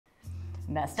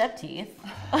messed up teeth.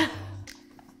 I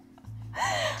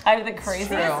have the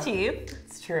craziest teeth.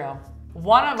 It's true.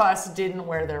 One of us didn't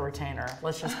wear their retainer.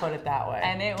 Let's just put it that way.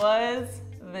 And it was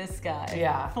this guy.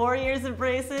 Yeah. 4 years of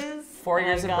braces. 4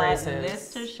 years of braces.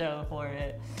 This to show for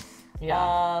it.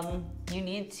 Yeah. You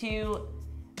need to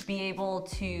be able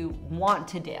to want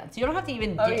to dance. You don't have to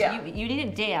even you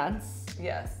need to dance.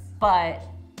 Yes. But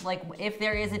like if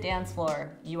there is a dance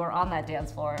floor, you are on that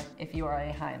dance floor if you are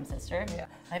a Haim sister. Yeah.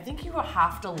 I think you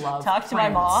have to love Talk to my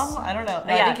Prince. mom? I don't know.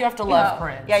 No, I think you have to love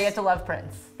Prince. Yeah, you have to love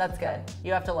Prince. That's good.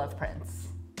 You have to love Prince.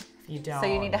 If you don't. So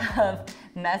you need to have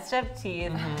messed up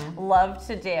teeth, love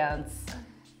to dance,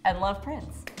 and love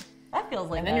Prince. That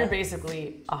feels like And then you're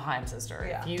basically a Haim sister.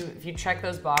 Yeah. If you check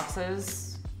those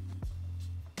boxes,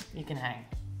 you can hang.